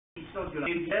que la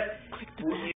rivière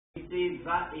pour éviter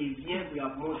va-et-vient,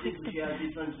 pour monter sous cher,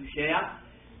 descendre sous cher,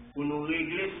 pour nous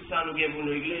régler tout ça, nous devons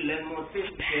nous régler, les monter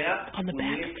sous cher, pour nous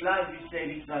réclamer du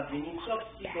service à venir, sauf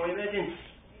si c'est une émergence.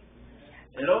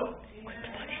 Hello?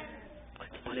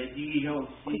 Les dirigeants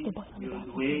aussi, ils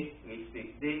doivent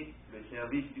respecter le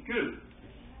service du culte.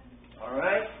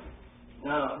 Alright?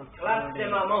 Now, classe des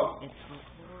mamans.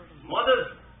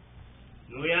 Mothers.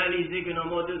 Nous réalisons que dans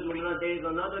Mothers, there is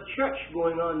another church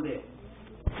going on there.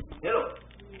 Hello?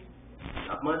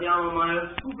 Je demandé à maman,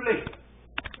 s'il vous plaît.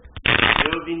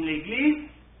 Vous venez de l'église,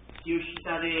 si vous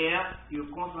chita derrière, si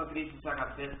vous concentrez sur ça qu'a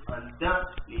fait dans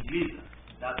l'église.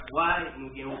 That's why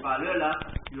nous avons un parleur là,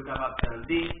 qui est capable d'entendre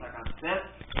ça qu'a fait,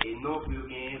 et non pour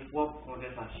gagner une propre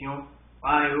conversation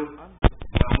par eux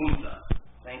dans le monde.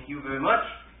 Thank you very much.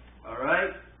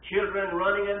 Alright? Children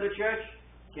running in the church,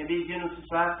 can be nous tout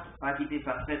ça, pas quitter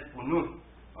sa fête pour nous.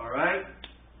 Alright?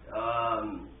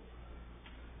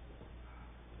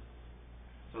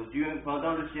 So,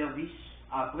 pendant le service,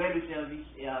 après le service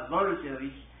et avant le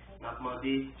service, on a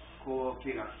demandé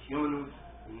coopération nous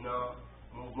dans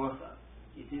le mouvement ça.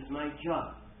 It is my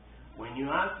job. When you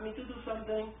ask me to do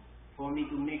something, for me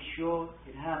to make sure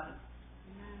it happens.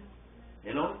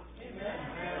 Hello?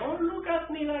 Amen. Don't look at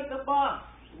me like the boss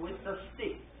with the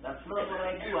stick. That's not what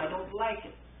I do. I don't like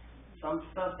it. Some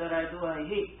stuff that I do, I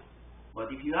hate.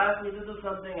 But if you ask me to do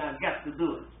something, I got to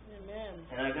do it. Amen.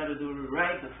 And I got to do it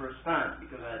right the first time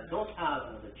because I don't have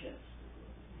another chance.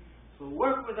 So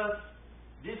work with us.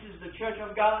 This is the Church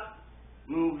of God.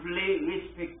 Nous voulons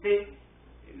respecter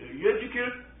le lieu du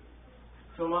culte.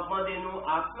 So demandez-nous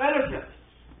après le service.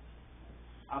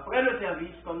 Après le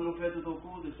service, comme nous faisons tout au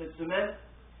cours de cette semaine,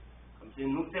 comme c'est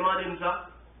nous qui demandons ça.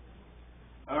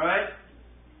 Alright?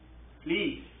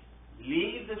 Please,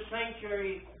 leave the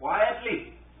sanctuary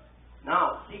quietly.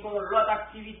 Now, si on a l'autre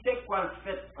activité qu'on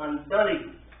fait dans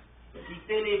l'église,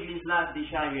 quitter l'église là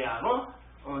déchargée avant,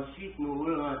 ensuite nous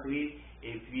re-rentrer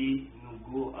et puis nous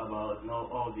go about now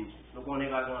all this. Donc on est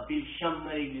par exemple pile chambre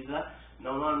dans l'église là,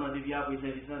 normalement depuis après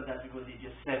service là, that's because they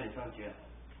just send the sanctuary.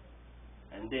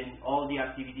 And then all the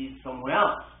activities somewhere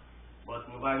else. But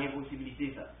nous n'avons pas de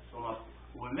possibilité ça. So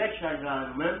on va mettre charge là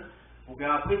nous-mêmes pour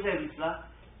qu'après service là,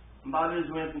 on n'a pas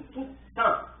besoin pour tout le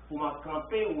temps pour m'a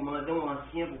camper ou demander aux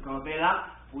anciens pour camper là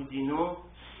pour dire non.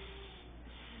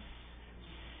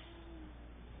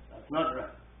 That's not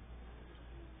right.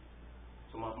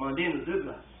 So m'a demandé nos deux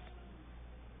places.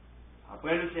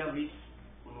 Après le service,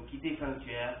 pour nous quitter le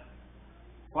sanctuaire,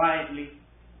 quietly,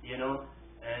 you know,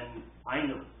 and I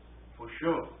know for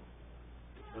sure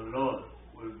the Lord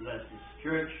will bless His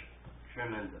church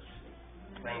tremendously.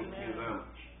 Thank you very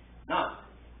much. Now,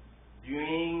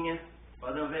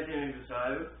 pendant 21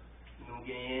 jours, nous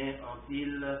gagnons en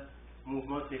pile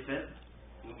mouvement de fait.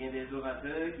 Nous gagnons des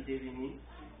orateurs qui étaient venus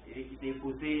et qui étaient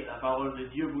posé la parole de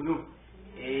Dieu pour nous.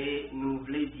 Et nous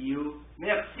voulons dire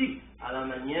merci à la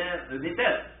manière de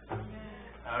Bethel.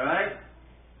 Alright?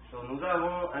 So nous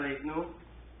avons avec nous,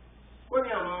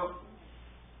 premièrement,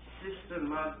 Sister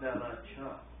Magdala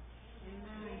Charles.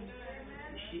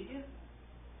 Is she here?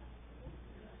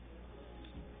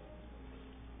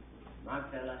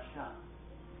 Magdala Charles.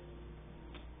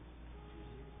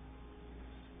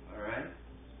 Alright?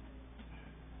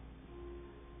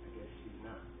 I guess she's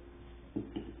not.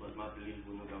 But ma believe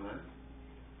vous nous quand même.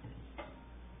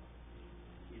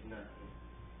 She's not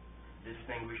here.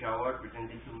 Distinguished award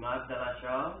presented to Magdala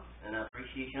Charles, an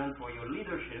appreciation for your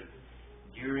leadership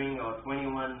during our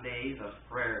 21 days of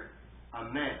prayer.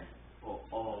 Amen for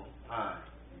all time.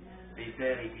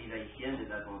 Bethel, Église haïtienne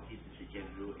des Adventistes du 7e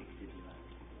jour, etc.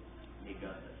 May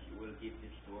God bless you. We'll give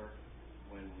this to her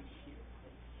when we hear.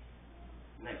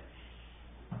 Next.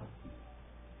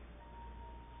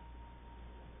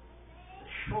 The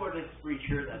shortest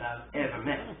preacher that I've ever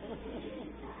met.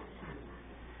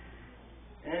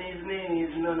 And his name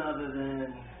is none other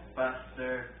than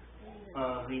Pastor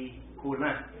Henri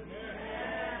Collin.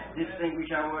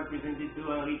 Distinguished award presented to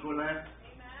Henri Collin.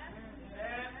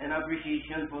 An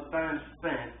appreciation for time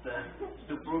spent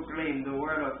to proclaim the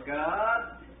Word of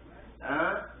God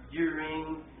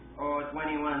during our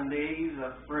 21 days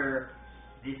of prayer,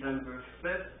 December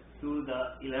 5th to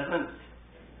the 11th.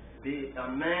 Be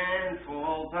a man for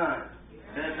all time.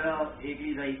 Bethel,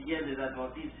 Église haïtienne des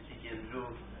Adventistes du 7e jour,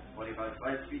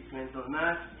 45 Street, Clinton,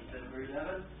 Mass, December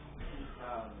 11th.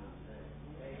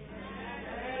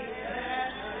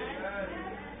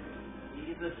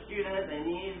 He's a student and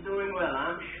he's doing well.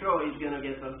 I'm sure he's going to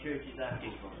get some churches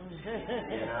asking for him.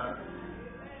 You know?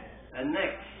 And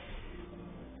next,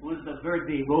 who's the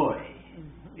birthday boy?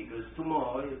 Because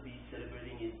tomorrow he'll be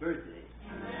celebrating his birthday.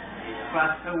 It's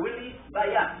Pastor Willie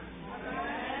Baya.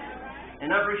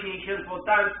 An appreciation for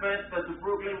time spent to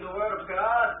proclaim the Word of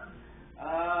God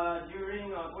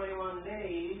during our 21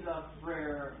 days of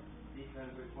prayer,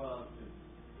 December 12th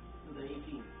to the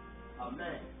 18th.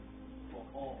 Amen. For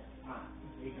all time.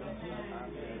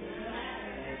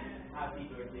 Happy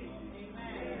birthday.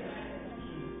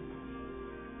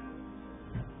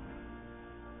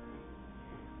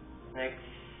 Next,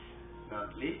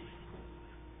 not least,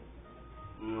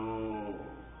 nous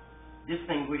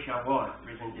distinguish award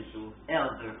presented to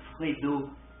Elder Fredo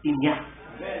Ignace.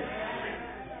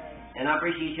 An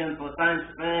appreciation for time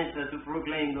spent to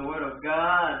proclaim the Word of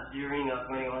God during our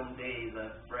 21 days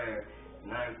of prayer,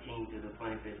 19th to the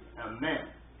 25th. Amen.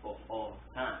 For all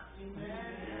time. Amen.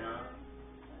 You know?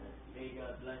 May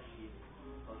God bless you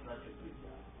for such a good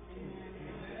job.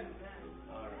 Amen.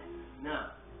 All right.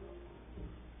 Now,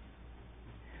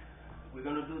 we're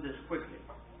going to do this quickly.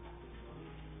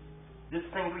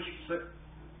 Distinguished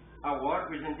award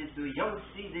presented to Young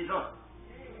Citizen.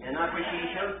 An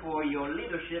appreciation for your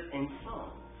leadership in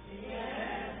song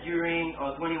during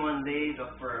our 21 days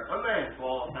of prayer. Amen. For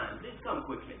all time. Please come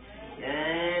quickly.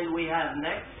 And we have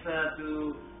next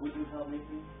would you help me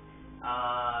please?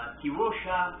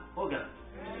 Kirosha Hogan.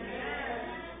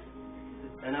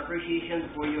 An appreciation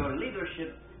for your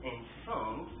leadership in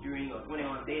songs during our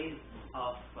 21 days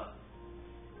of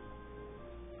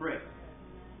prayer.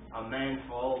 Amen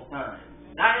for all time.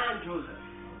 Diane Joseph.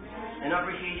 An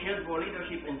appreciation for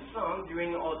leadership in song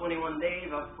during our 21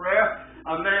 days of prayer.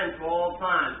 Amen for all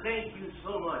time. Thank you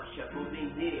so much for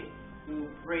being here to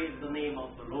praise the name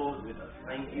of the Lord with us.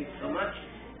 Thank you so much.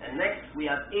 And next we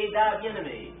have Ada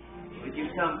Yeneme. Would you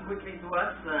come quickly to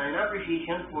us? An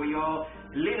appreciation for your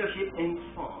leadership in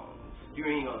songs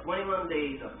during our 21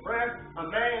 days of prayer.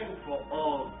 Amen for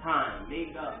all time.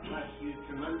 May God bless you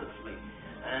tremendously.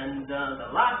 And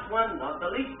the last one, not the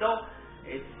least though,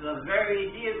 it's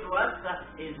very dear to us,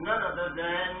 is none other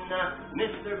than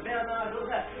Mr. Bernard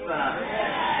Joseph.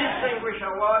 Distinguished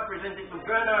award presented to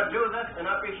Bernard Joseph, an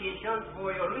appreciation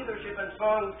for your leadership and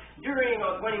songs during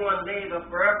our 21 days of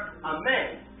prayer.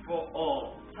 Amen for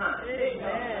all time.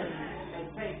 Amen.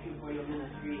 And thank you for your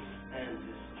ministry and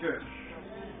this church.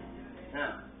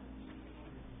 Now,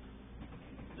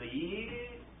 the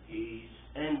year is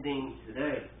ending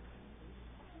today.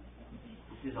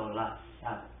 This is our last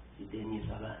Sabbath.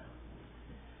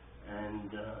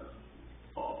 And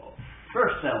our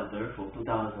first elder for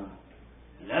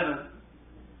 2011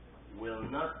 will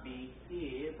not be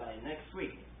here by next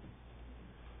week.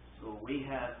 So we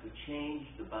have to change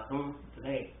the baton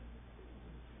today.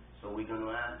 So we're going to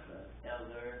ask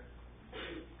Elder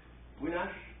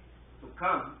Winash to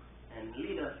come and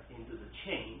lead us into the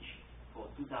change for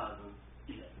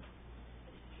 2011.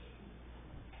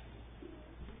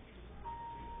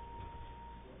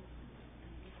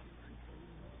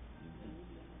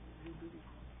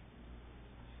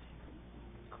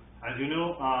 As you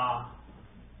know,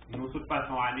 nous tous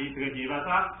passons année très bien, pas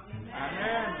ça?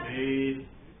 Amen. Et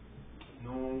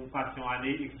nous passons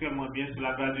année extrêmement bien sous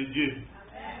la grâce de Dieu.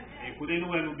 Écoutez,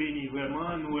 nous nous bénissons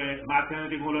vraiment. Nous matin,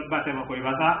 nous avons l'autre baptême encore,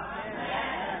 pas ça?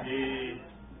 Et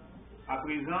à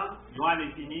présent, nous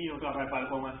allons finir, on travaille pas le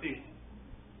commencer.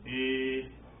 Et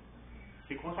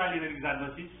c'est comme ça l'Église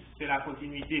adventiste, c'est la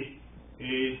continuité.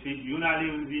 Et c'est une année,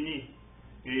 une venue.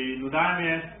 Et nous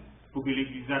avons pour que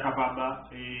l'Église soit capable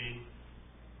de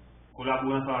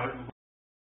collaborer avec nous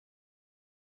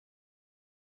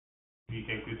depuis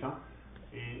quelques temps.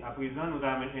 Et à présent, nous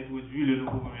avons introduit le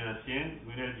nouveau premier ancien,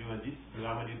 Jean-Baptiste. Nous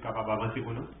avons été capables d'avancer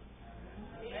pour nous.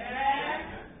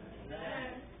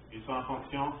 Ils sont en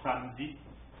fonction samedi.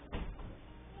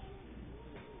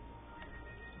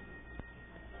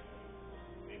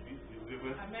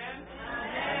 Amen.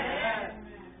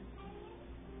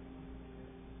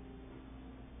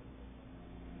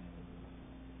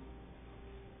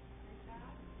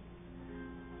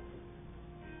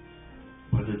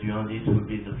 Brother Jean-Baptiste will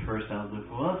be the first elder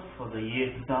for us for the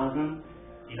year 2011.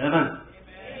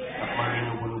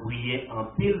 Nous pour nous prier en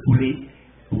pile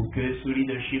pour que ce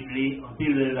leadership en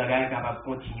pile de bagaille capable de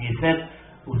continuer fait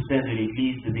au sein de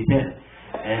l'église de Bethel.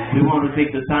 And we want to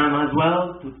take the time as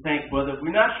well to thank Brother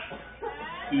Brunash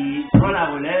qui prend la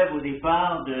relève au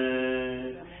départ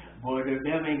de Brother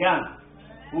Birmingham,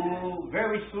 who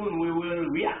very soon we will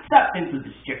reaccept into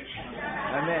this church.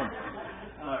 Amen.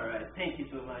 All right. Thank you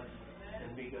so much.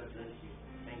 And may God bless you.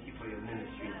 Thank you for your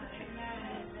ministry in the church.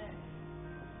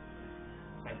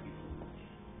 Thank you so much.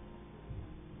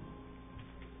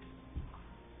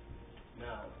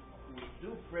 Now, we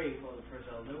do pray for the first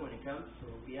elder when it comes, so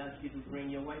we ask you to bring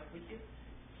your wife with you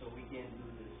so we can do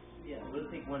this. Yeah,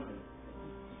 we'll take 1 minute.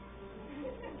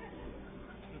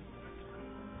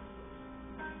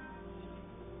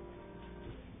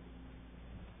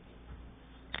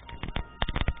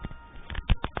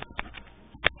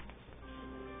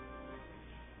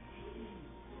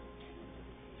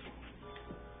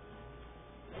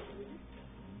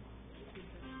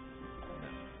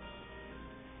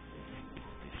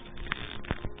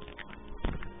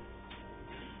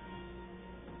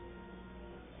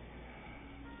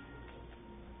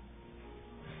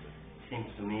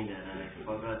 seems to me that I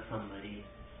forgot somebody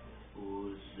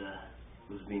who's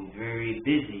been very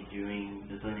busy during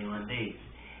the 21 days.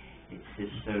 It's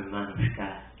Sister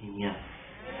Manushka Inyas.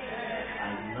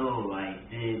 I know I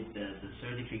did the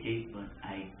certificate, but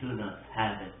I do not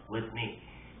have it with me.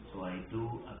 So I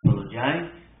do apologize,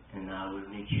 and I will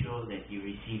make sure that you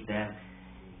receive that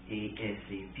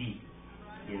ASAP.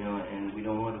 You know, and we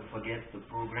don't want to forget the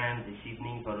program this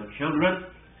evening for the children.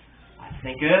 À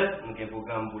 5 heures, nous avons un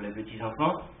programme pour les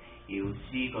petits-enfants. Et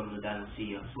aussi, comme nous l'avons annoncé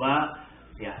hier soir,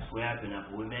 c'est à soir que nous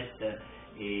allons remettre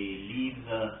les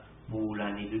livres pour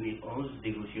l'année 2011,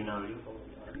 dévotionnal.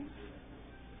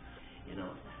 You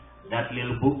know, that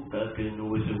little book que nous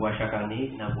recevons chaque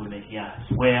année, nous allons remettre à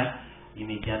soir,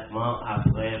 immédiatement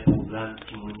après le programme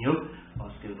Timonio,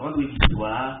 parce que vendredi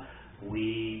soir,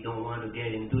 we don't want to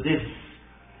get into this.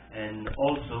 And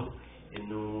also,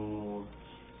 nous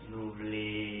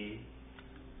voulons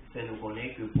faire nous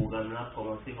connaître que le programme là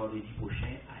commence vendredi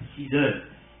prochain à 6 heures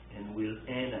and will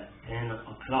end at 10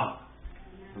 o'clock.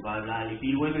 Nous allons aller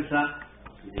plus loin que ça,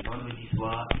 parce que le vendredi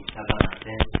soir et samedi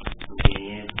matin,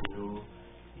 nous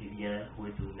gagnons pour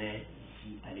nous retourner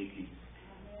ici à l'église.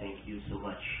 Thank you so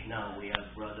much. Now we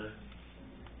have Brother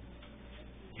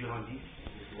Jean-Baptiste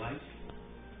and his wife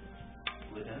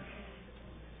with us.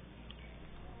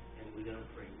 And we're going to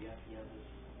pray. We have the others.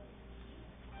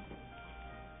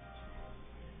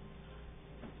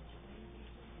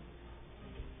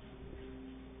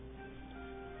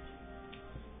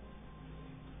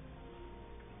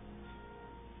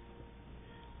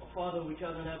 Oh, Father, which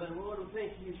art in heaven, we want to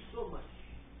thank you so much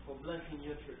for blessing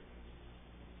your church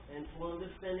and for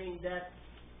understanding that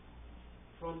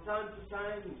from time to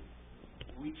time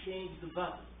we change the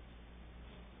battle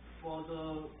for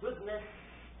the goodness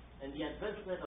and the advancement